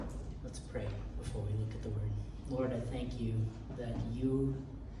Lord, I thank you that you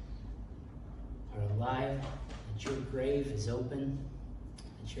are alive, that your grave is open,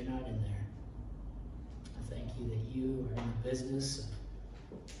 that you're not in there. I thank you that you are in the business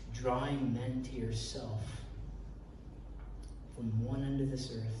of drawing men to yourself from one end of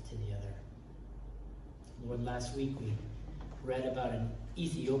this earth to the other. Lord, last week we read about an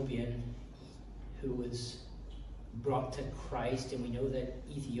Ethiopian who was brought to Christ, and we know that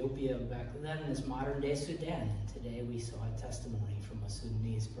Ethiopia back then is modern-day Sudan. And today we saw a testimony from a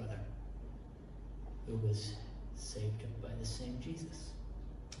Sudanese brother who was saved by the same Jesus.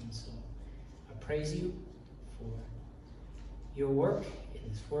 And so I praise you for your work in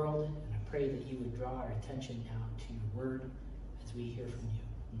this world, and I pray that you would draw our attention now to your word as we hear from you.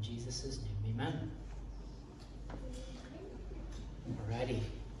 In Jesus' name, amen. Alrighty,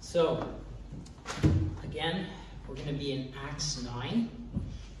 so again, we're going to be in Acts 9,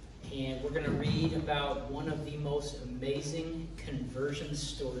 and we're going to read about one of the most amazing conversion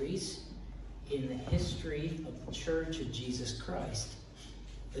stories in the history of the Church of Jesus Christ.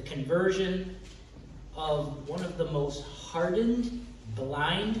 The conversion of one of the most hardened,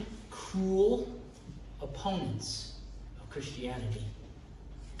 blind, cruel opponents of Christianity.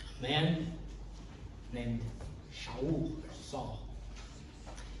 A man named Saul.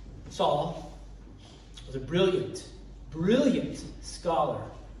 Saul was a brilliant scholar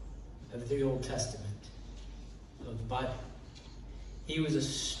of the Old Testament, of the Bible. He was a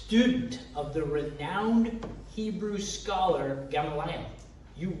student of the renowned Hebrew scholar Gamaliel.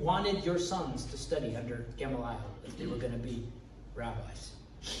 You wanted your sons to study under Gamaliel if they were going to be rabbis.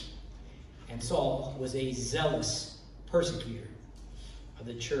 And Saul was a zealous persecutor of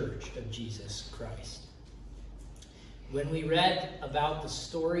the Church of Jesus Christ. When we read about the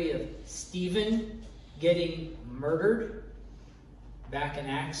story of Stephen getting murdered back in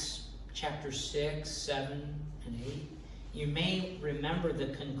Acts chapter 6, 7, and 8, you may remember the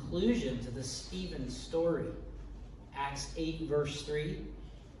conclusion to the Stephen story. Acts 8, verse 3.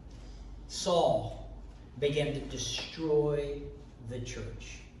 Saul began to destroy the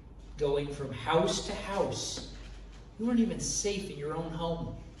church, going from house to house. You weren't even safe in your own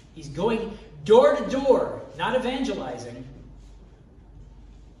home. He's going door to door, not evangelizing.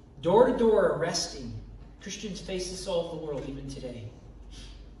 Door to door, arresting. Christians face this all over the world, even today.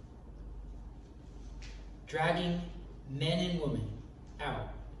 Dragging men and women out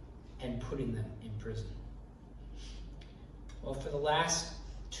and putting them in prison. Well, for the last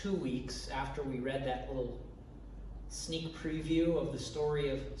 2 weeks, after we read that little sneak preview of the story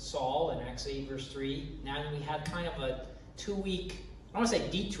of Saul in Acts 8, verse 3, now we had kind of a 2-week, I don't want to say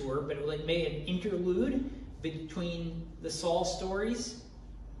detour, but it made an interlude between the Saul stories,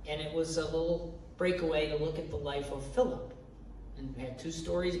 and it was a little breakaway to look at the life of Philip. And we had 2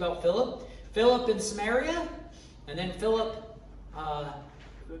 stories about Philip. Philip in Samaria, and then Philip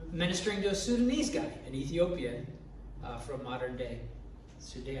ministering to a Sudanese guy, an Ethiopian from modern-day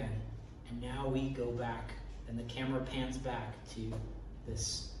Sudan. And now we go back, and the camera pans back to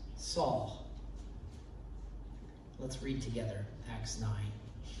this Saul. Let's read together Acts 9.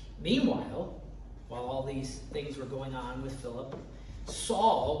 Meanwhile, while all these things were going on with Philip,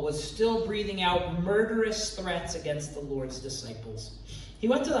 Saul was still breathing out murderous threats against the Lord's disciples. He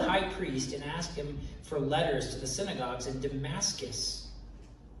went to the high priest and asked him for letters to the synagogues in Damascus.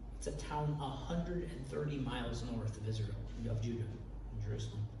 It's a town 130 miles north of Israel, of Judah, in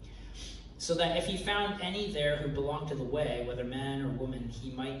Jerusalem. So that if he found any there who belonged to the way, whether man or woman,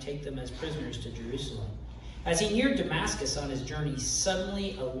 he might take them as prisoners to Jerusalem. As he neared Damascus on his journey,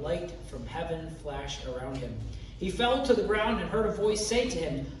 suddenly a light from heaven flashed around him. He fell to the ground and heard a voice say to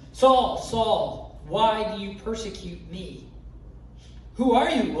him, "Saul, Saul, why do you persecute me?" "Who are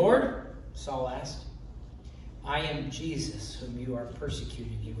you, Lord?" Saul asked. "I am Jesus, whom you are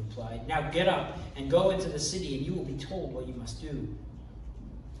persecuting," he replied. "Now get up and go into the city, and you will be told what you must do."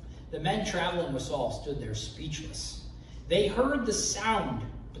 The men traveling with Saul stood there speechless. They heard the sound,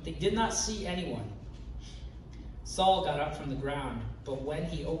 but they did not see anyone. Saul got up from the ground, but when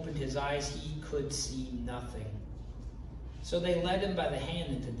he opened his eyes, he could see nothing. So they led him by the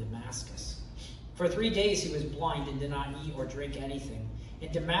hand into Damascus. For 3 days he was blind and did not eat or drink anything.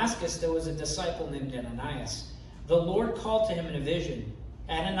 In Damascus there was a disciple named Ananias. The Lord called to him in a vision,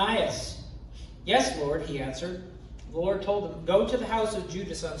 "Ananias." "Yes, Lord," he answered. The Lord told him, "Go to the house of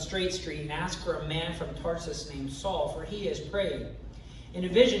Judas on Straight Street and ask for a man from Tarsus named Saul, for he has prayed. In a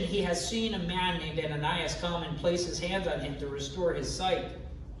vision he has seen a man named Ananias come and place his hands on him to restore his sight."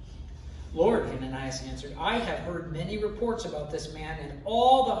 "Lord," Ananias answered, "I have heard many reports about this man and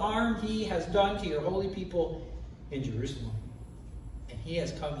all the harm he has done to your holy people in Jerusalem. And He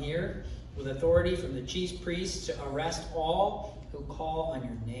has come here with authority from the chief priests to arrest all who call on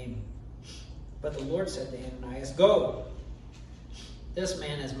your name. But the Lord said to Ananias, Go! This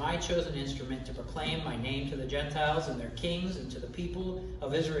man is my chosen instrument to proclaim my name to the Gentiles and their kings and to the people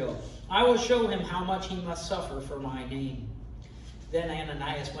of Israel. I will show him how much he must suffer for my name. Then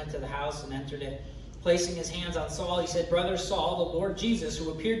Ananias went to the house and entered it. Placing his hands on Saul, he said, Brother Saul, the Lord Jesus,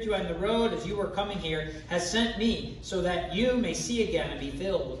 who appeared to you on the road as you were coming here, has sent me so that you may see again and be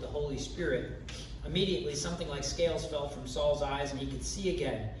filled with the Holy Spirit. Immediately something like scales fell from Saul's eyes and he could see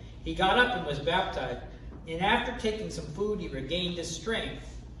again. He got up and was baptized. And after taking some food, he regained his strength.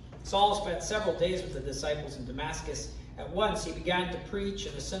 Saul spent several days with the disciples in Damascus. At once he began to preach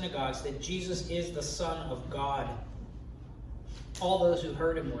in the synagogues that Jesus is the Son of God. All those who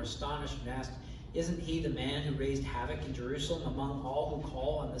heard him were astonished and asked, Isn't he the man who raised havoc in Jerusalem among all who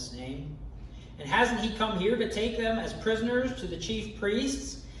call on this name? And hasn't he come here to take them as prisoners to the chief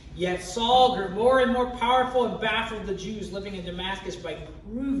priests? Yet Saul grew more and more powerful and baffled the Jews living in Damascus by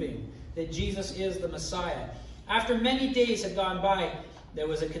proving that Jesus is the Messiah. After many days had gone by, there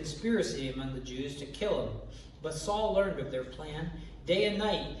was a conspiracy among the Jews to kill him. But Saul learned of their plan. Day and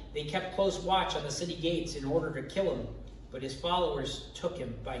night they kept close watch on the city gates in order to kill him. But his followers took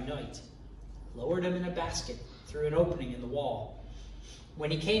him by night, lowered him in a basket through an opening in the wall.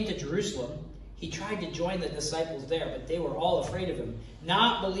 When he came to Jerusalem, he tried to join the disciples there, but they were all afraid of him,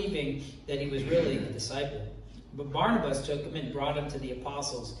 not believing that he was really a disciple. But Barnabas took him and brought him to the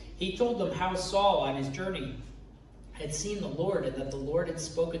apostles. He told them how Saul on his journey had seen the Lord and that the Lord had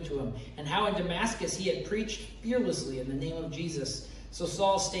spoken to him, and how in Damascus he had preached fearlessly in the name of Jesus. So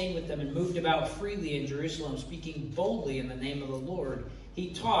Saul stayed with them and moved about freely in Jerusalem, speaking boldly in the name of the Lord.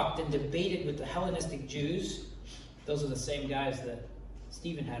 He talked and debated with the Hellenistic Jews. Those are the same guys that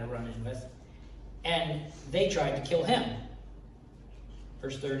Stephen had a run-in with. And they tried to kill him.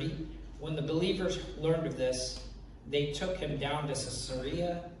 Verse 30, when the believers learned of this, they took him down to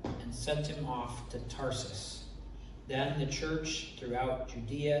Caesarea and sent him off to Tarsus. Then the church throughout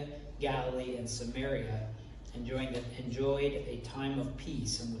Judea, Galilee, and Samaria enjoyed a time of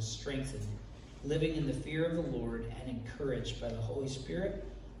peace and was strengthened, living in the fear of the Lord and encouraged by the Holy Spirit.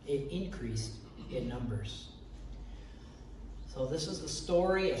 It increased in numbers. So this is the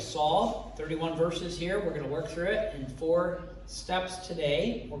story of Saul. 31 verses here. We're going to work through it in 4 steps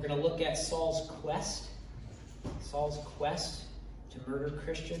today. We're going to look at Saul's quest to murder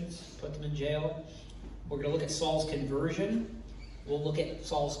Christians, put them in jail. We're going to look at Saul's conversion. We'll look at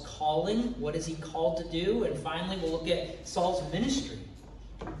Saul's calling. What is he called to do? And finally, we'll look at Saul's ministry,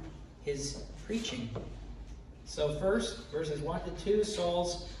 his preaching. So first, verses 1 to 2,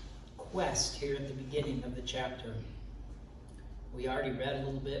 Saul's quest here at the beginning of the chapter. We already read a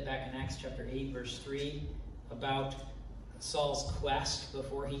little bit back in Acts chapter 8, verse 3, about Saul's quest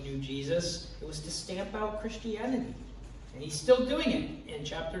before he knew Jesus. It was to stamp out Christianity. And he's still doing it in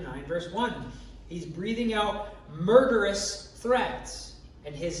chapter 9, verse 1. He's breathing out murderous threats.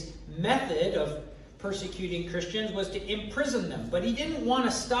 And his method of persecuting Christians was to imprison them. But he didn't want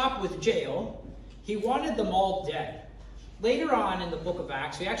to stop with jail. He wanted them all dead. Later on in the book of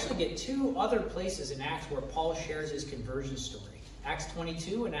Acts, we actually get 2 other places in Acts where Paul shares his conversion story. Acts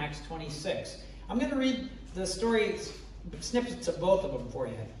 22 and Acts 26. I'm going to read the story snippets of both of them for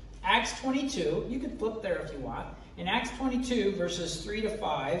you. Acts 22, you can flip there if you want. In Acts 22, verses 3 to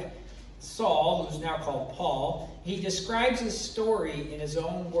 5, Saul, who's now called Paul, he describes his story in his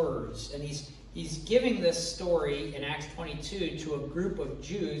own words. And he's giving this story in Acts 22 to a group of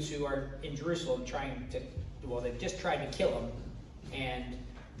Jews who are in Jerusalem they've just tried to kill him. And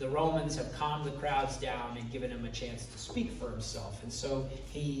the Romans have calmed the crowds down and given him a chance to speak for himself. And so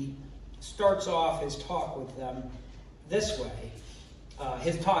he starts off his talk with them this way.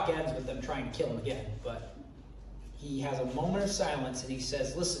 His talk ends with them trying to kill him again. But he has a moment of silence and he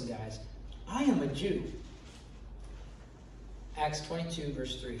says, listen, guys, I am a Jew. Acts 22,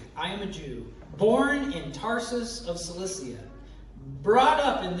 verse 3. I am a Jew, born in Tarsus of Cilicia, brought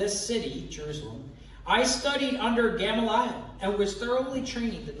up in this city, Jerusalem. I studied under Gamaliel and was thoroughly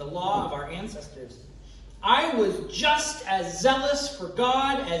trained in the law of our ancestors. I was just as zealous for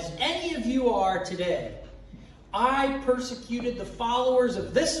God as any of you are today. I persecuted the followers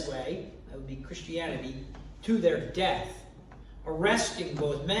of this way, that would be Christianity, to their death, arresting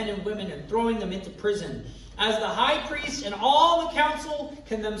both men and women and throwing them into prison. As the high priest and all the council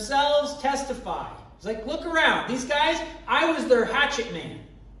can themselves testify. It's like, look around. These guys, I was their hatchet man.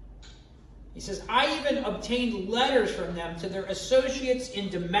 He says, I even obtained letters from them to their associates in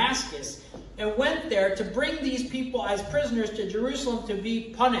Damascus and went there to bring these people as prisoners to Jerusalem to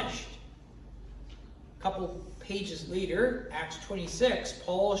be punished. A couple pages later, Acts 26,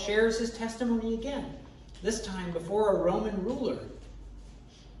 Paul shares his testimony again, this time before a Roman ruler.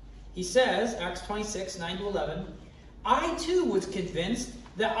 He says, Acts 26, 9-11, I too was convinced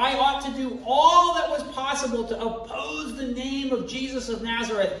that I ought to do all that was possible to oppose the name of Jesus of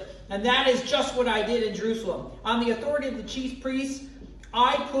Nazareth, and that is just what I did in Jerusalem. On the authority of the chief priests,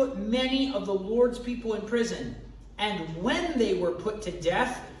 I put many of the Lord's people in prison, and when they were put to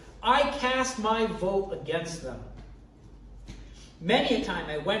death, I cast my vote against them. Many a time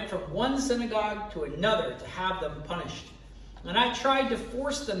I went from one synagogue to another to have them punished, and I tried to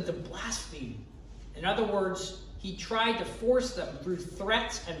force them to blaspheme. In other words, he tried to force them through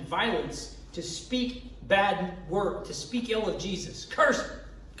threats and violence to speak bad word, to speak ill of Jesus. Curse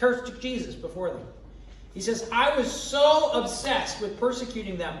Jesus before them. He says, I was so obsessed with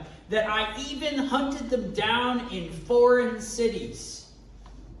persecuting them that I even hunted them down in foreign cities.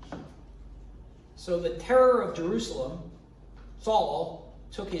 So the terror of Jerusalem, Saul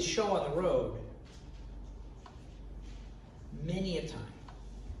took his show on the road. Many a time.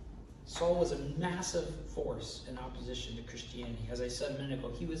 Saul was a massive force in opposition to Christianity. As I said a minute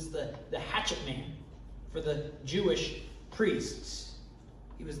ago, he was the hatchet man for the Jewish priests.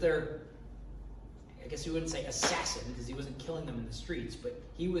 He was their, I guess you wouldn't say assassin, because he wasn't killing them in the streets, but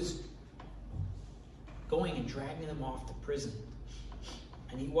he was going and dragging them off to prison.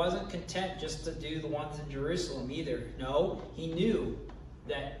 And he wasn't content just to do the ones in Jerusalem either. No, he knew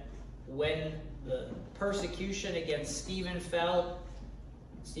that when the persecution against Stephen fell,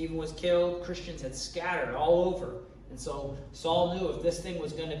 Stephen was killed, Christians had scattered all over. And so Saul knew if this thing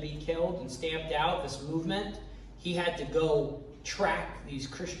was going to be killed and stamped out, this movement, he had to go track these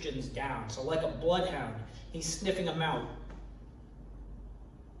Christians down. So like a bloodhound, he's sniffing them out.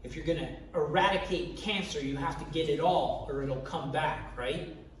 If you're going to eradicate cancer, you have to get it all or it'll come back,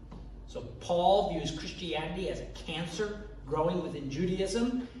 right? So Paul views Christianity as a cancer growing within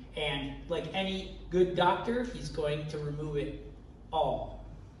Judaism, and like any good doctor, he's going to remove it all.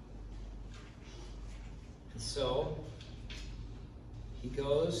 And so he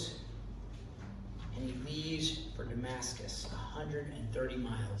goes and he leaves for Damascus, 130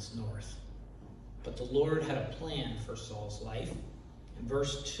 miles north. But the Lord had a plan for Saul's life. In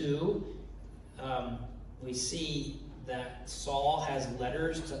verse 2, we see that Saul has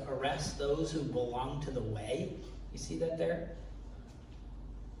letters to arrest those who belong to the way. You see that there?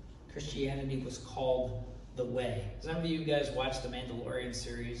 Christianity was called the way. Does any of you guys watch the Mandalorian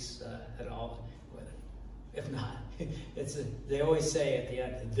series at all? If not, they always say at the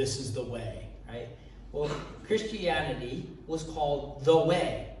end, this is the way, right? Well, Christianity was called the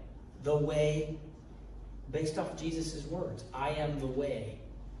way. The way based off Jesus' words. I am the way,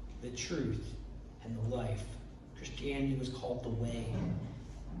 the truth, and the life. Christianity was called the way.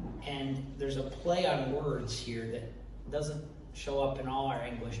 And there's a play on words here that doesn't show up in all our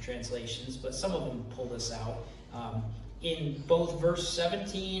English translations, but some of them pull this out. In both verse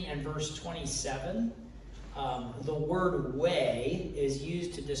 17 and verse 27, the word way is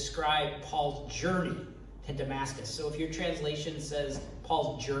used to describe Paul's journey to Damascus. So if your translation says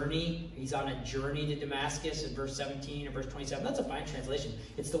Paul's journey, he's on a journey to Damascus in verse 17 and verse 27, that's a fine translation.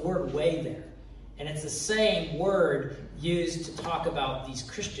 It's the word way there. And it's the same word used to talk about these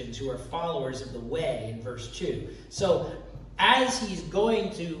Christians who are followers of the way in verse 2. So as he's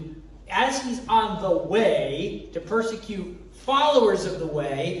on the way to persecute followers of the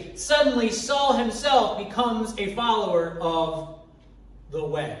way, suddenly Saul himself becomes a follower of the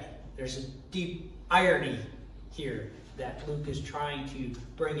way. There's a deep irony here that Luke is trying to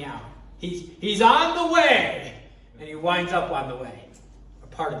bring out. He's on the way, and he winds up on the way, a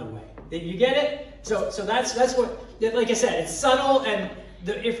part of the way. Did you get it? So that's what, like I said, it's subtle, and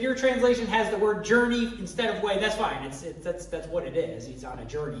if your translation has the word journey instead of way, that's fine. That's what it is. He's on a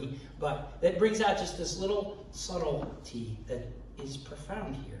journey, but that brings out just this little subtlety that is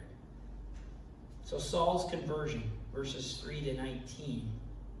profound here. So Saul's conversion, verses 3 to 19.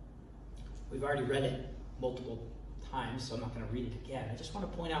 We've already read it multiple times, so I'm not going to read it again. I just want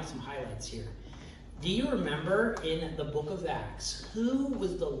to point out some highlights here. Do you remember in the book of Acts, who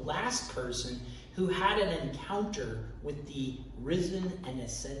was the last person who had an encounter with the risen and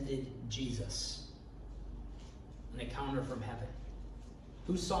ascended Jesus? An encounter from heaven.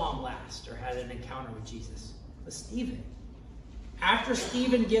 Who saw him last or had an encounter with Jesus? It was Stephen. After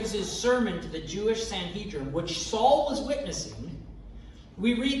Stephen gives his sermon to the Jewish Sanhedrin, which Saul was witnessing,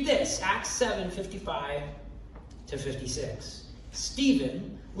 we read this, Acts 7, 55 to 56.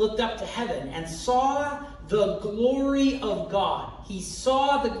 Stephen looked up to heaven and saw the glory of God. He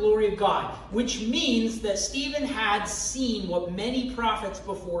saw the glory of God, which means that Stephen had seen what many prophets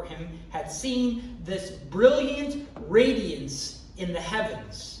before him had seen, this brilliant radiance in the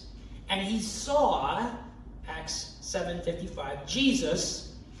heavens. And he saw, Acts 7:55,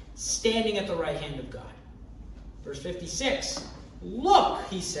 Jesus standing at the right hand of God. Verse 56, "Look,"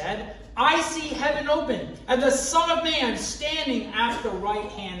 he said, "I see heaven open, and the Son of Man standing at the right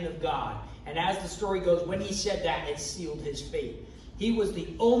hand of God." And as the story goes, when he said that, it sealed his fate. He was the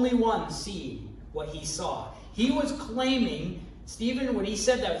only one seeing what he saw. He was claiming, Stephen, when he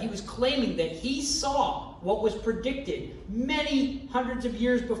said that, he was claiming that he saw what was predicted many hundreds of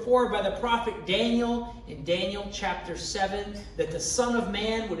years before by the prophet Daniel in Daniel chapter 7, that the Son of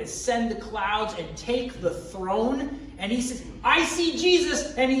Man would ascend the clouds and take the throne. And he says, "I see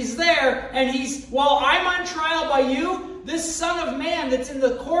Jesus, and he's there, and while I'm on trial by you, this Son of Man that's in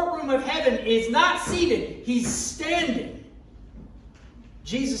the courtroom of heaven is not seated, he's standing."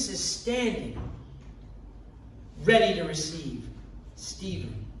 Jesus is standing, ready to receive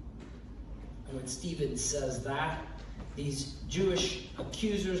Stephen. And when Stephen says that, these Jewish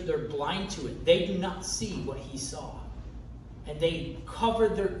accusers, they're blind to it. They do not see what he saw. And they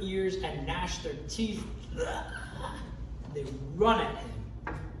covered their ears and gnashed their teeth. They run at him,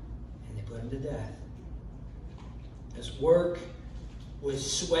 and they put him to death. This work was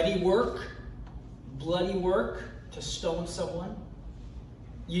sweaty work, bloody work to stone someone.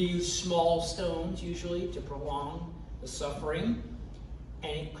 You use small stones, usually, to prolong the suffering,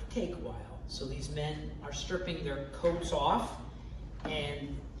 and it could take a while. So these men are stripping their coats off,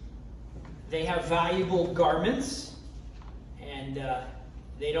 and they have valuable garments, and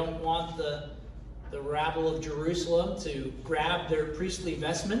they don't want the rabble of Jerusalem to grab their priestly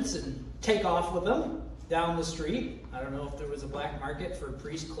vestments and take off with them down the street. I don't know if there was a black market for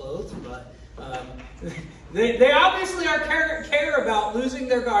priest clothes, but they obviously care about losing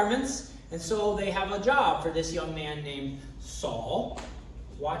their garments, and so they have a job for this young man named Saul.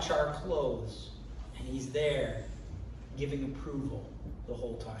 Watch our clothes. And he's there giving approval the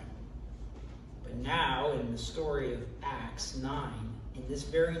whole time. But now, in the story of Acts 9, in this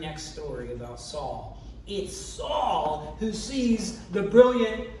very next story about Saul, it's Saul who sees the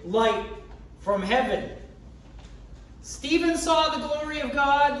brilliant light from heaven. Stephen saw the glory of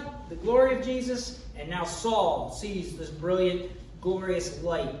God, the glory of Jesus, and now Saul sees this brilliant, glorious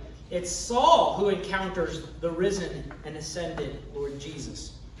light. It's Saul who encounters the risen and ascended Lord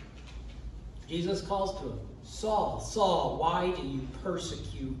Jesus. Jesus calls to him, "Saul, Saul, why do you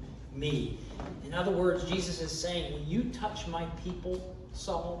persecute me?" In other words, Jesus is saying, when you touch my people,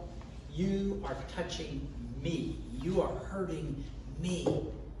 Saul, you are touching me. You are hurting me.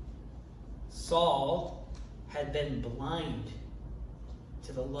 Saul had been blind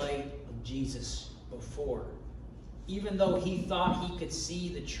to the light of Jesus before. Even though he thought he could see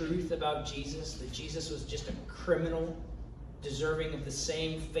the truth about Jesus, that Jesus was just a criminal deserving of the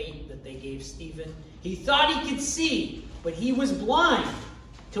same fate that they gave Stephen, he thought he could see, but he was blind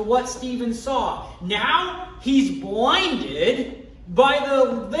to what Stephen saw. Now he's blinded by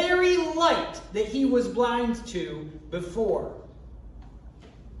the very light that he was blind to before.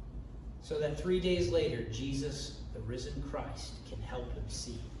 So that 3 days later, Jesus, the risen Christ, can help him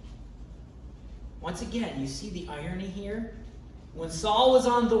see. Once again, you see the irony here? When Saul was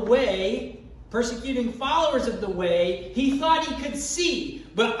on the way, persecuting followers of the way, he thought he could see.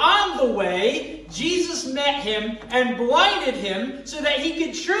 But on the way, Jesus met him and blinded him so that he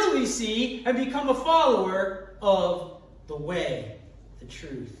could truly see and become a follower of the way, the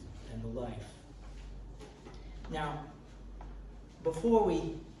truth, and the life. Now, before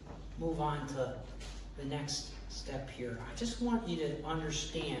we move on to the next step here, I just want you to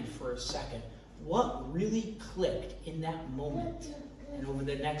understand for a second what really clicked in that moment and over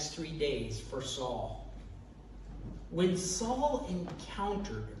the next 3 days for Saul. When Saul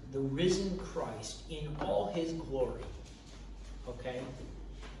encountered the risen Christ in all his glory, okay,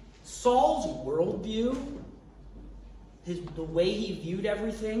 Saul's worldview, the way he viewed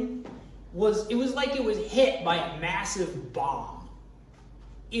everything, was like it was hit by a massive bomb.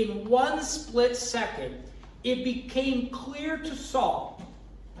 In one split second, it became clear to Saul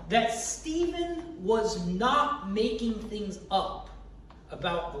that Stephen was not making things up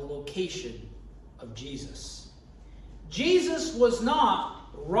about the location of Jesus. Jesus was not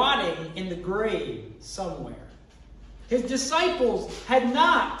rotting in the grave somewhere. His disciples had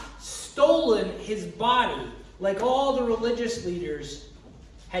not stolen his body like all the religious leaders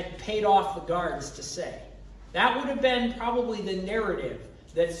had paid off the guards to say. That would have been probably the narrative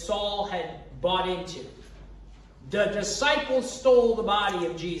that Saul had bought into. The disciples stole the body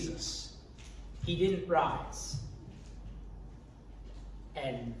of Jesus. He didn't rise.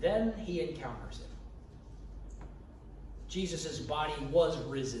 And then he encounters him. Jesus' body was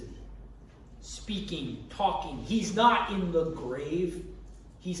risen, speaking, talking. He's not in the grave.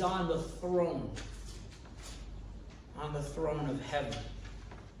 He's on the throne of heaven.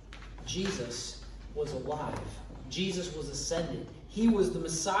 Jesus was alive. Jesus was ascended. He was the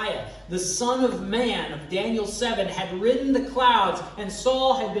Messiah. The Son of Man of Daniel 7 had ridden the clouds, and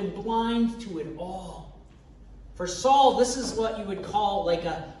Saul had been blind to it all. For Saul, this is what you would call like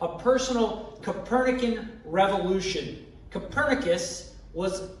a personal Copernican revolution. Copernicus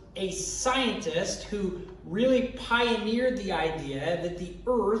was a scientist who really pioneered the idea that the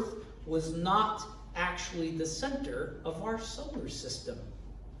Earth was not actually the center of our solar system.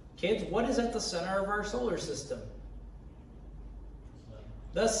 Kids, what is at the center of our solar system?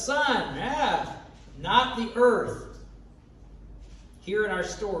 The sun, not the earth. Here in our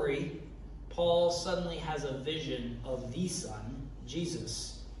story, Paul suddenly has a vision of the Son,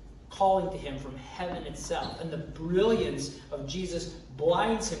 Jesus, calling to him from heaven itself. And the brilliance of Jesus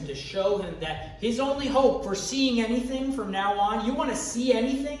blinds him to show him that his only hope for seeing anything from now on, you want to see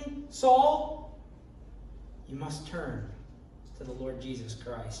anything, Saul? You must turn to the Lord Jesus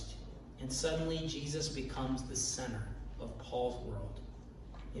Christ. And suddenly Jesus becomes the center of Paul's world.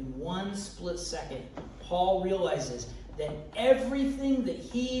 In one split second, Paul realizes that everything that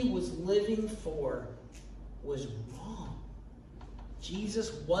he was living for was wrong.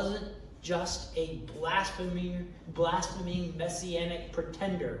 Jesus wasn't just a blaspheming messianic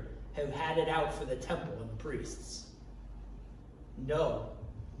pretender who had it out for the temple and the priests. No,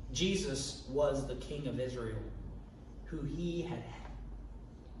 Jesus was the King of Israel, who he had.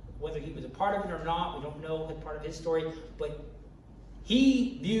 Whether he was a part of it or not, we don't know part of his story, but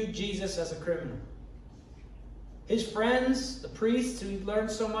he viewed Jesus as a criminal. His friends, the priests who he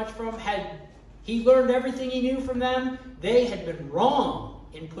learned so much from, he learned everything he knew from them. They had been wrong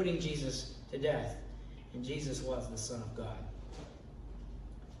in putting Jesus to death. And Jesus was the Son of God.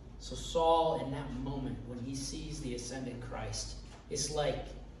 So Saul, in that moment, when he sees the ascended Christ, it's like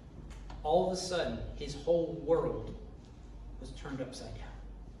all of a sudden his whole world was turned upside down.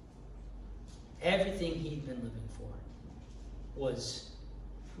 Everything he'd been living for was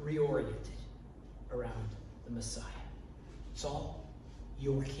reoriented around the Messiah. Saul,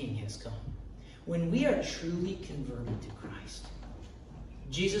 your king has come. When we are truly converted to Christ,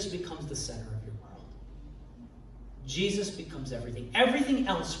 Jesus becomes the center of your world. Jesus becomes everything. Everything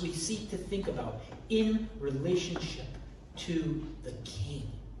else we seek to think about in relationship to the king.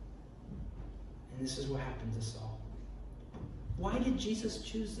 And this is what happened to Saul. Why did Jesus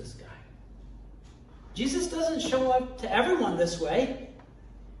choose this guy? Jesus doesn't show up to everyone this way.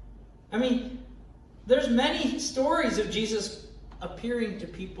 I mean, there's many stories of Jesus appearing to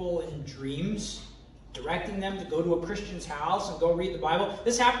people in dreams, directing them to go to a Christian's house and go read the Bible.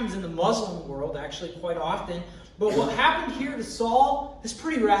 This happens in the Muslim world, actually, quite often. But what happened here to Saul is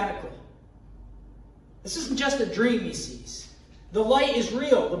pretty radical. This isn't just a dream he sees. The light is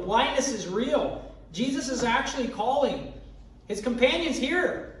real. The blindness is real. Jesus is actually calling his companions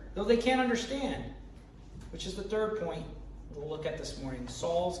here, though they can't understand. Which is the third point we'll look at this morning,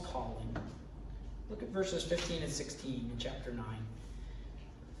 Saul's calling. Look at verses 15 and 16 in chapter 9.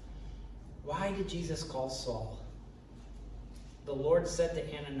 Why did Jesus call Saul? The Lord said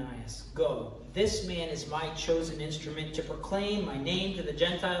to Ananias, "Go, this man is my chosen instrument to proclaim my name to the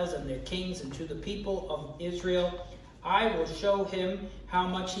Gentiles and their kings and to the people of Israel. I will show him how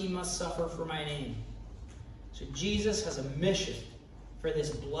much he must suffer for my name." So Jesus has a mission for this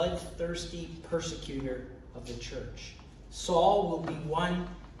bloodthirsty persecutor of the church. Saul will be one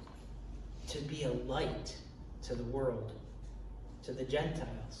to be a light to the world, to the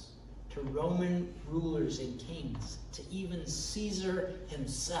Gentiles, to Roman rulers and kings, to even Caesar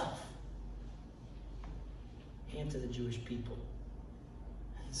himself, and to the Jewish people.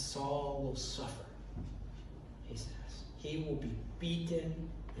 And Saul will suffer, he says. He will be beaten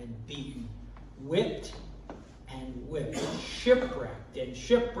and beaten, whipped and whipped, shipwrecked and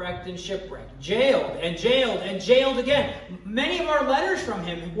shipwrecked and shipwrecked, jailed and jailed and jailed again. Many of our letters from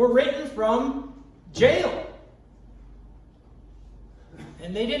him were written from jail.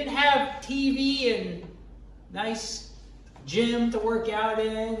 And they didn't have TV and nice gym to work out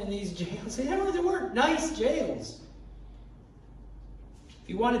in these jails. They weren't nice jails. If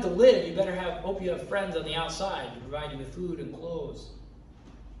you wanted to live, you better hope you have friends on the outside to provide you with food and clothes.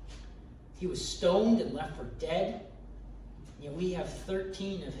 He was stoned and left for dead. Yet we have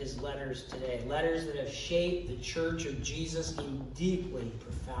 13 of his letters today. Letters that have shaped the church of Jesus in deeply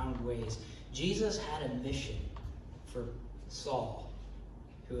profound ways. Jesus had a mission for Saul,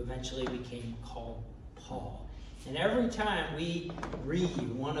 who eventually became called Paul. And every time we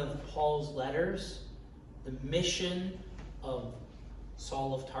read one of Paul's letters, the mission of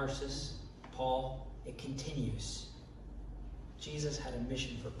Saul of Tarsus, Paul, it continues. Jesus had a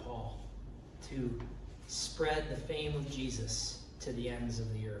mission for Paul to spread the fame of Jesus to the ends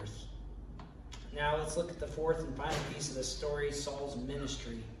of the earth. Now let's look at the fourth and final piece of the story, Saul's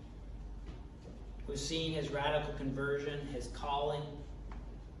ministry. We've seen his radical conversion, his calling.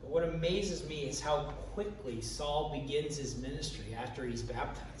 But what amazes me is how quickly Saul begins his ministry after he's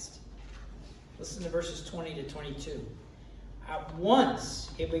baptized. Listen to verses 20 to 22. At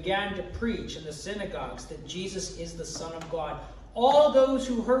once he began to preach in the synagogues that Jesus is the Son of God. All those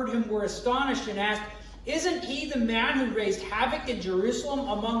who heard him were astonished and asked, "Isn't he the man who raised havoc in Jerusalem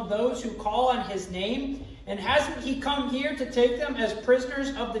among those who call on his name? And hasn't he come here to take them as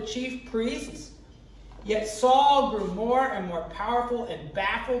prisoners of the chief priests?" Yet Saul grew more and more powerful and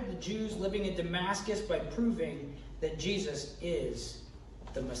baffled the Jews living in Damascus by proving that Jesus is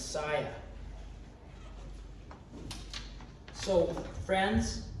the Messiah. So,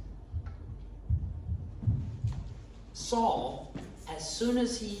 friends, Saul, as soon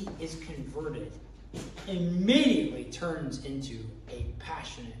as he is converted, immediately turns into a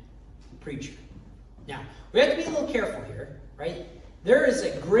passionate preacher. Now, we have to be a little careful here, right? There is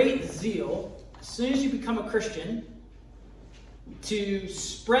a great zeal, as soon as you become a Christian, to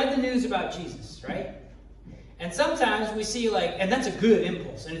spread the news about Jesus, right? And sometimes we see, and that's a good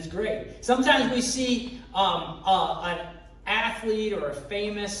impulse, and it's great. Sometimes we see an athlete or a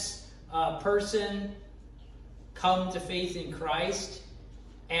famous person come to faith in Christ,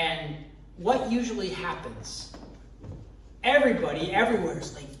 and what usually happens? Everybody everywhere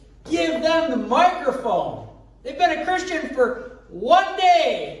is like, give them the microphone. They've been a Christian for one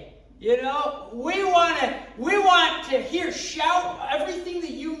day. You know, we want to shout everything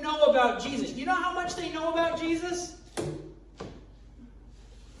that you know about Jesus. You know how much they know about Jesus?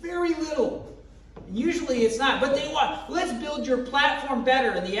 Very little. Usually it's not, but they want, let's build your platform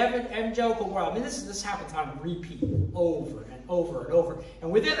better in the evangelical world. I mean, this happens on repeat over and over and over. And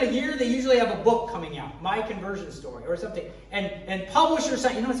within a year, they usually have a book coming out, My Conversion Story or something. And publishers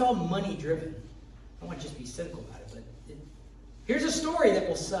say, it's all money driven. I don't want to just be cynical about it, but here's a story that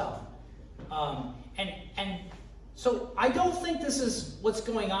will sell. And so I don't think this is what's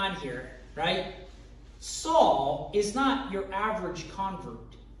going on here, right? Saul is not your average convert.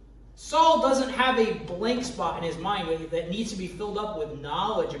 Saul doesn't have a blank spot in his mind that needs to be filled up with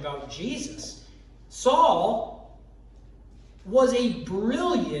knowledge about Jesus. Saul was a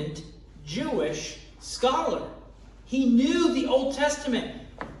brilliant Jewish scholar. He knew the Old Testament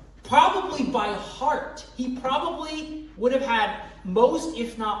probably by heart. He probably would have had most,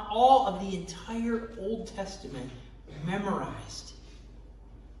 if not all, of the entire Old Testament memorized.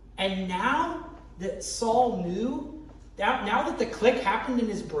 And now that Saul knew, now that the click happened in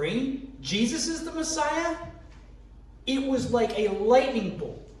his brain, Jesus is the Messiah, it was like a lightning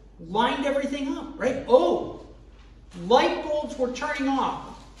bolt. Lined everything up, right? Oh, light bulbs were turning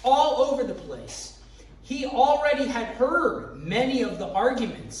off all over the place. He already had heard many of the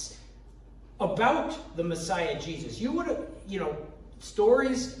arguments about the Messiah Jesus. You would have,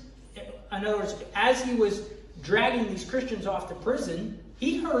 stories, in other words, as he was dragging these Christians off to prison,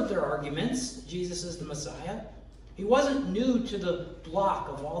 he heard their arguments, Jesus is the Messiah. He wasn't new to the block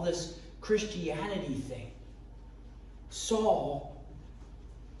of all this Christianity thing. Saul,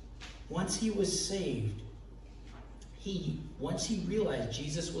 once he was saved, once he realized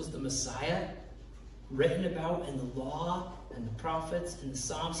Jesus was the Messiah, written about in the law and the prophets and the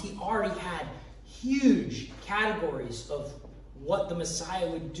Psalms, he already had huge categories of what the Messiah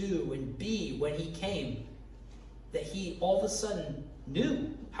would do and be when he came, that he all of a sudden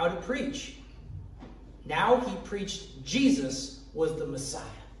knew how to preach. Now he preached Jesus was the Messiah.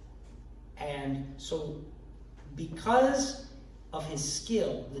 And so because of his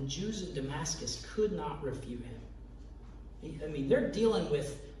skill, the Jews in Damascus could not refute him. I mean, they're dealing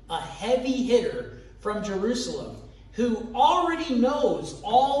with a heavy hitter from Jerusalem who already knows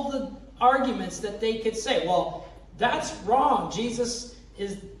all the arguments that they could say. Well, that's wrong. Jesus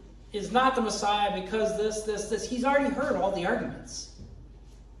is not the Messiah because this. He's already heard all the arguments.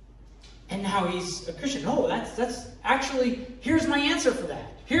 And now he's a Christian. No, that's actually, here's my answer for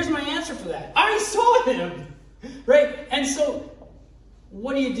that. Here's my answer for that. I saw him. Right? And so,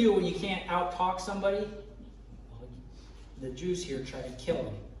 what do you do when you can't out-talk somebody? Well, the Jews here try to kill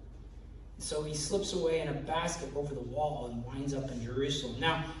him. So he slips away in a basket over the wall and winds up in Jerusalem.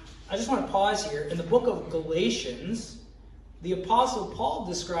 Now, I just want to pause here. In the book of Galatians, The Apostle Paul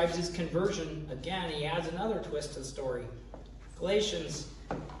describes his conversion again. He adds another twist to the story. Galatians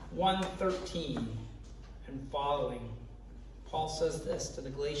 1:13 and following. Paul says this to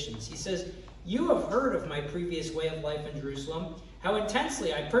the Galatians. He says, "You have heard of my previous way of life in Jerusalem, how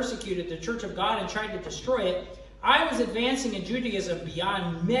intensely I persecuted the church of God and tried to destroy it. I was advancing in Judaism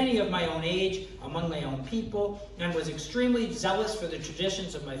beyond many of my own age, among my own people, and was extremely zealous for the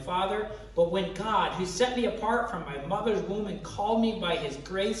traditions of my father. But when God, who set me apart from my mother's womb and called me by his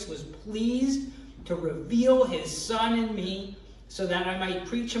grace, was pleased to reveal his Son in me, so that I might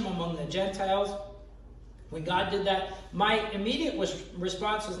preach him among the Gentiles, when God did that, my immediate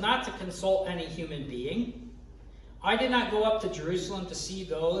response was not to consult any human being. I did not go up to Jerusalem to see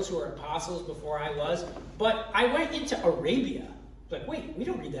those who were apostles before I was, but I went into Arabia." Like, wait, we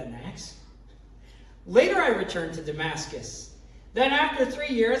don't read that in Acts. "Later I returned to Damascus. Then after 3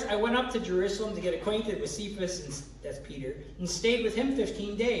 years, I went up to Jerusalem to get acquainted with Cephas," and that's Peter, "and stayed with him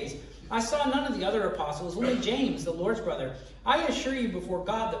 15 days. I saw none of the other apostles, only James, the Lord's brother. I assure you before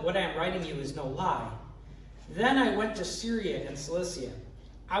God that what I am writing you is no lie. Then I went to Syria and Cilicia.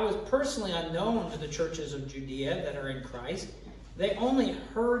 I was personally unknown to the churches of Judea that are in Christ. They only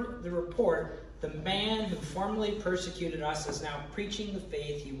heard the report, the man who formerly persecuted us is now preaching the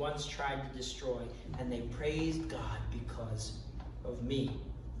faith he once tried to destroy, and they praised God because of me."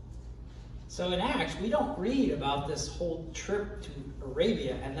 So in Acts, we don't read about this whole trip to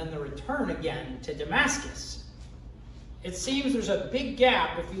Arabia and then the return again to Damascus. It seems there's a big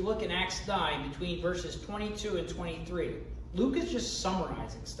gap if you look in Acts 9 between verses 22 and 23. Luke is just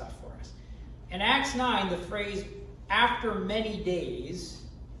summarizing stuff for us. In Acts 9, the phrase "after many days"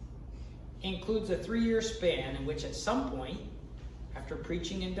 includes a 3-year span in which at some point, after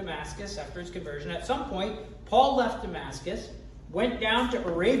preaching in Damascus, after his conversion, at some point, Paul left Damascus, went down to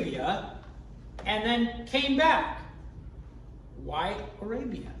Arabia, and then came back. Why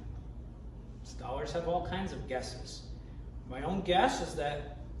Arabia? Scholars have all kinds of guesses. My own guess is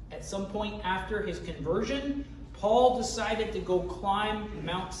that at some point after his conversion, Paul decided to go climb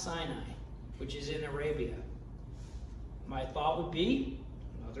Mount Sinai, which is in Arabia. My thought would be,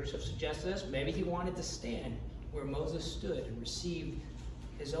 others have suggested this, maybe he wanted to stand where Moses stood and received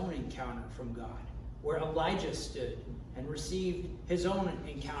his own encounter from God, where Elijah stood and received his own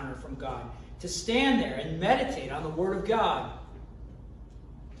encounter from God, to stand there and meditate on the Word of God,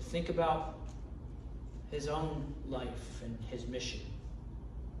 to think about his own life and his mission.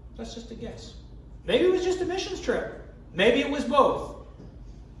 That's just a guess. Maybe it was just a missions trip. Maybe it was both.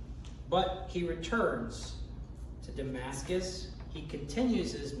 But he returns to Damascus. He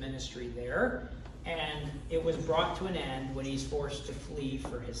continues his ministry there, and it was brought to an end when he's forced to flee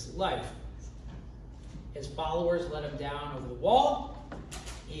for his life. His followers let him down over the wall.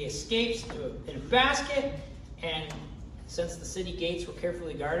 He escapes in a basket, and since the city gates were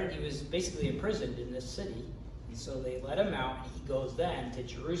carefully guarded, he was basically imprisoned in this city. And so they let him out, and he goes then to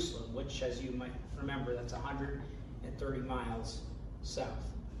Jerusalem, which, as you might remember, that's 130 miles south.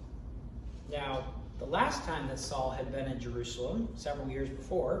 Now, the last time that Saul had been in Jerusalem, several years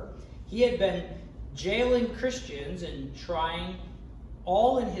before, he had been jailing Christians and trying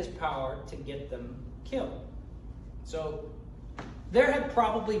all in his power to get them killed. So there had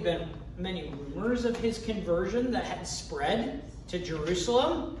probably been many rumors of his conversion that had spread to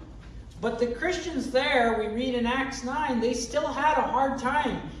Jerusalem. But the Christians there, we read in Acts 9, they still had a hard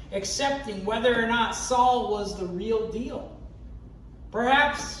time accepting whether or not Saul was the real deal.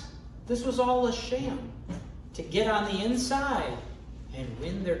 Perhaps this was all a sham to get on the inside and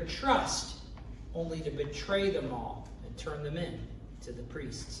win their trust, only to betray them all and turn them in to the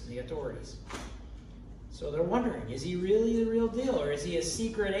priests and the authorities. So they're wondering, is he really the real deal, or is he a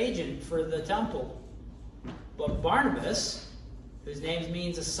secret agent for the temple? But Barnabas, whose name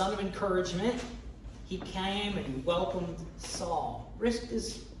means a son of encouragement, he came and he welcomed Saul, risked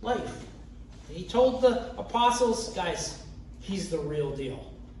his life. And he told the apostles, guys, he's the real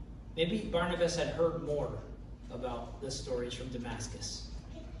deal. Maybe Barnabas had heard more about the stories from Damascus.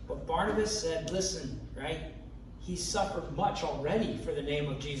 But Barnabas said, listen, right? He suffered much already for the name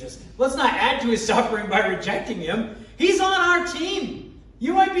of Jesus. Let's not add to his suffering by rejecting him. He's on our team.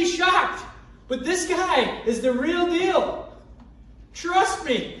 You might be shocked, but this guy is the real deal. Trust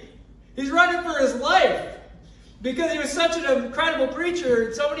me. He's running for his life. Because he was such an incredible preacher,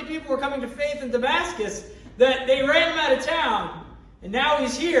 and so many people were coming to faith in Damascus that they ran him out of town. And now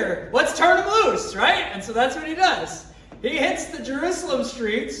he's here. Let's turn him loose, right? And so that's what he does. He hits the Jerusalem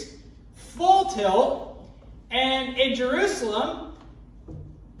streets, full tilt, and in Jerusalem,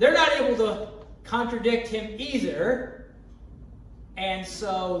 they're not able to contradict him either. And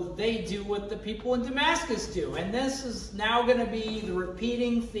so they do what the people in Damascus do. And this is now going to be the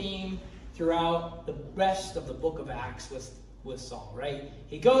repeating theme throughout the rest of the book of Acts with Saul, right?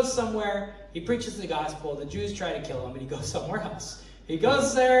 He goes somewhere, he preaches the gospel, the Jews try to kill him, and he goes somewhere else. He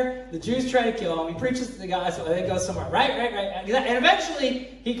goes there, the Jews try to kill him, he preaches the gospel, and they go somewhere. Right. And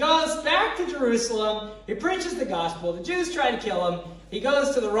eventually, he goes back to Jerusalem, he preaches the gospel, the Jews try to kill him, he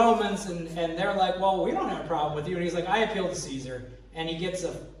goes to the Romans, and they're like, well, we don't have a problem with you. And he's like, I appeal to Caesar. And he gets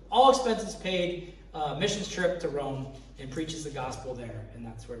a all expenses paid missions trip to Rome and preaches the gospel there. And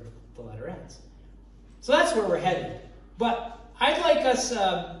that's where the letter ends. So that's where we're headed. But I'd like us,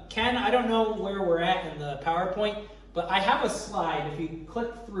 Ken, I don't know where we're at in the PowerPoint, but I have a slide. If you click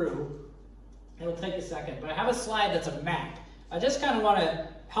through, it'll take a second. But I have a slide that's a map. I just kind of want to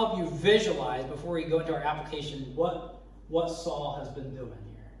help you visualize before we go into our application what Saul has been doing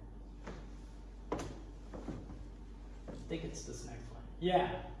here. I think it's this next one. Yeah.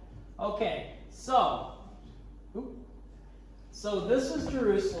 Okay. So this is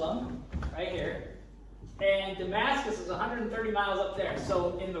Jerusalem right here. And Damascus is 130 miles up there.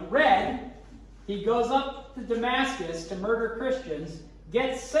 So in the red, he goes up to Damascus to murder Christians,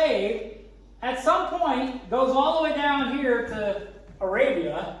 gets saved, at some point goes all the way down here to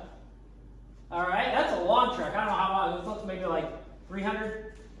Arabia. All right, that's a long trek. I don't know how long. It looks maybe like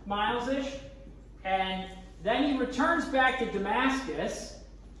 300 miles-ish. And then he returns back to Damascus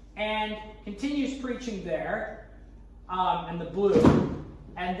and continues preaching there, in the blue.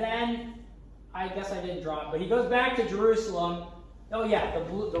 And then, I guess I didn't draw it, but he goes back to Jerusalem. Oh yeah,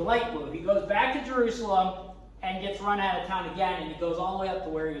 the light blue. He goes back to Jerusalem and gets run out of town again, and he goes all the way up to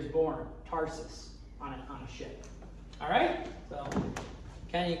where he was born, Tarsus, on a ship. All right? So,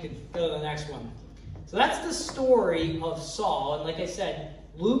 Ken, you can go to the next one. So that's the story of Saul. And like I said,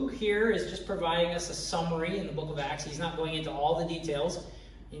 Luke here is just providing us a summary in the book of Acts. He's not going into all the details.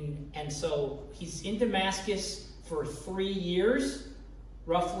 And so he's in Damascus for 3 years,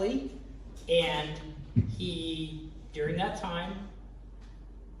 roughly. And he, during that time,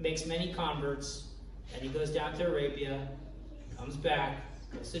 makes many converts. And he goes down to Arabia, comes back,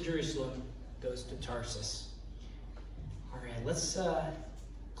 goes to Jerusalem, goes to Tarsus. All right, let's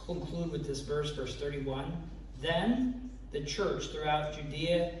conclude with this verse 31. Then the church throughout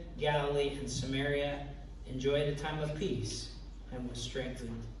Judea, Galilee, and Samaria enjoyed a time of peace and was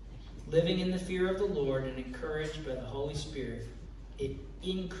strengthened. Living in the fear of the Lord and encouraged by the Holy Spirit, it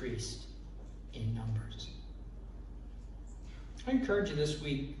increased in numbers. I encourage you this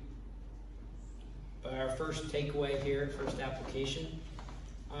week, by our first takeaway here, first application,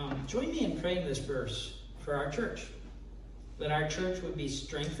 join me in praying this verse for our church. That our church would be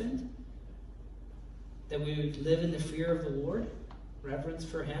strengthened, that we would live in the fear of the Lord, reverence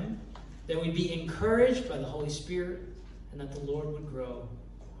for Him, that we'd be encouraged by the Holy Spirit, and that the Lord would grow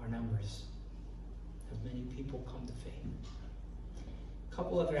our numbers, have many people come to faith. A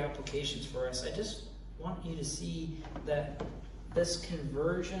couple other applications for us. I just want you to see that this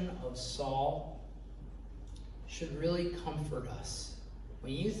conversion of Saul should really comfort us.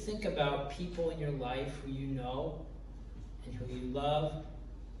 When you think about people in your life who you know and who you love,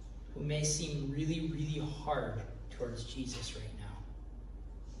 who may seem really, really hard towards Jesus right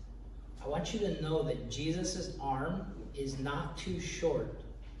now, I want you to know that Jesus' arm is not too short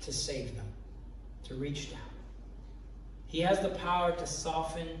to save them, to reach down. He has the power to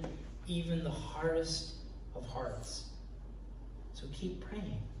soften even the hardest of hearts. So keep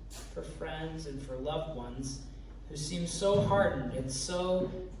praying for friends and for loved ones who seem so hardened and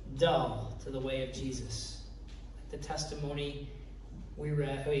so dull to the way of Jesus. Like the testimony we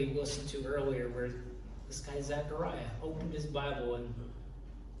listened to earlier, where this guy Zechariah opened his Bible and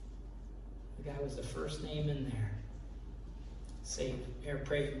the guy was the first name in there.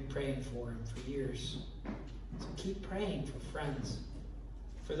 Praying for him for years. So keep praying for friends.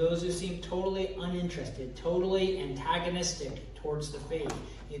 For those who seem totally uninterested, totally antagonistic towards the faith,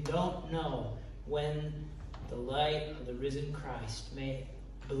 you don't know when the light of the risen Christ may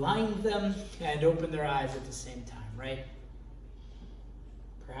blind them and open their eyes at the same time, right?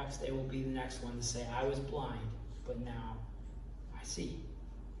 Perhaps they will be the next one to say, I was blind, but now I see.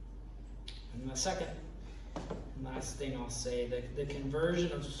 And the second and last thing I'll say, the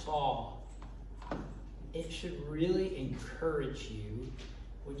conversion of Saul, it should really encourage you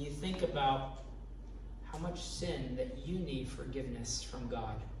when you think about how much sin that you need forgiveness from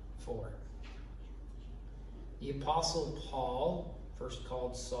God for. The Apostle Paul, first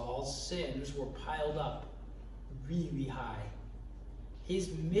called Saul's sins, were piled up really high. His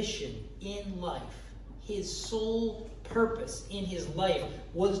mission in life, his sole purpose in his life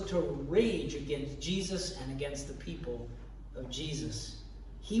was to rage against Jesus and against the people of Jesus,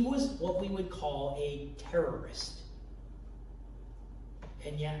 he was what we would call a terrorist.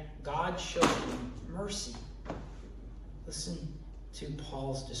 And yet, God showed him mercy. Listen to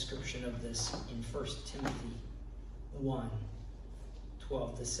Paul's description of this in 1 Timothy 1,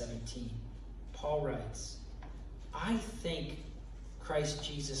 12 to 17. Paul writes, I thank Christ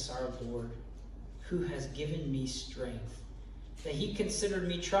Jesus our Lord, who has given me strength, that he considered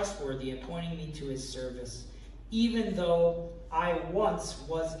me trustworthy, appointing me to his service, even though I once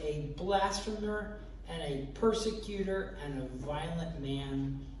was a blasphemer and a persecutor and a violent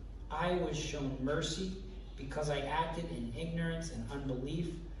man. I was shown mercy because I acted in ignorance and unbelief.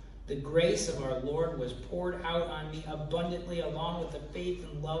 The grace of our Lord was poured out on me abundantly, along with the faith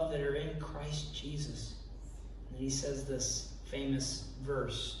and love that are in Christ Jesus. And he says this famous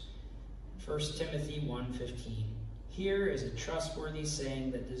verse, 1 Timothy 1:15. Here is a trustworthy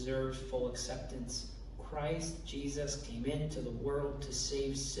saying that deserves full acceptance. Christ Jesus came into the world to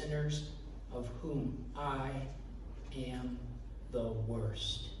save sinners, of whom I am the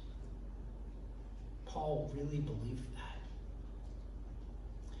worst. Paul really believed that.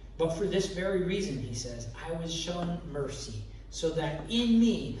 But for this very reason, he says, I was shown mercy, so that in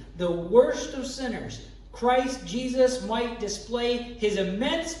me, the worst of sinners, Christ Jesus might display his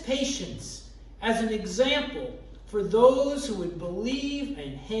immense patience as an example for those who would believe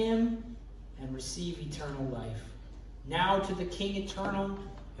in him and receive eternal life. Now to the King eternal,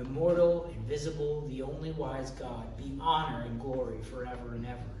 immortal, invisible, the only wise God, be honor and glory forever and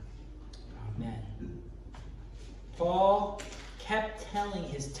ever. Amen. Paul kept telling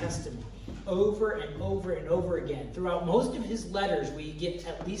his testimony over and over and over again. Throughout most of his letters, we get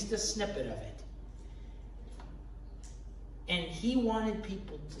at least a snippet of it. And he wanted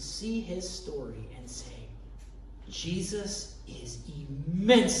people to see his story and say, Jesus is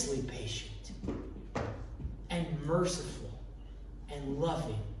immensely patient and merciful and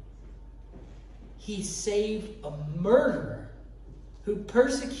loving. He saved a murderer who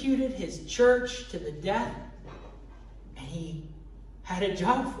persecuted his church to the death, and he had a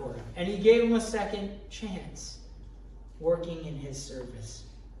job for him, and he gave him a second chance working in his service.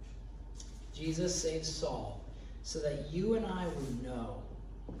 Jesus saved Saul so that you and I would know,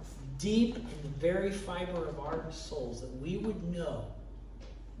 deep in the very fiber of our souls, that we would know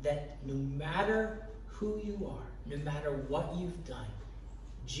that no matter who you are, no matter what you've done,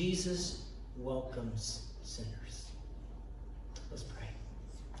 Jesus welcomes sinners. Let's pray.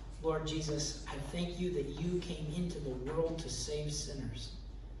 Lord Jesus, I thank you that you came into the world to save sinners,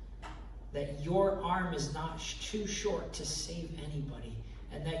 that your arm is not too short to save anybody,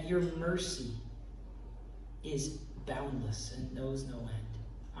 and that your mercy is boundless and knows no end.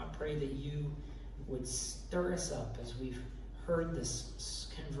 I pray that you would stir us up as we've heard this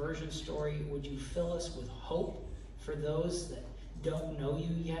conversion story. Would you fill us with hope for those that don't know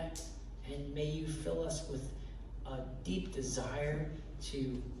you yet? And may you fill us with a deep desire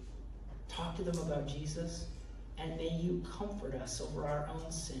to talk to them about Jesus. And may you comfort us over our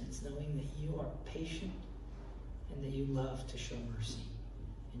own sins, knowing that you are patient and that you love to show mercy.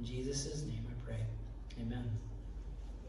 In Jesus' name I pray. Amen.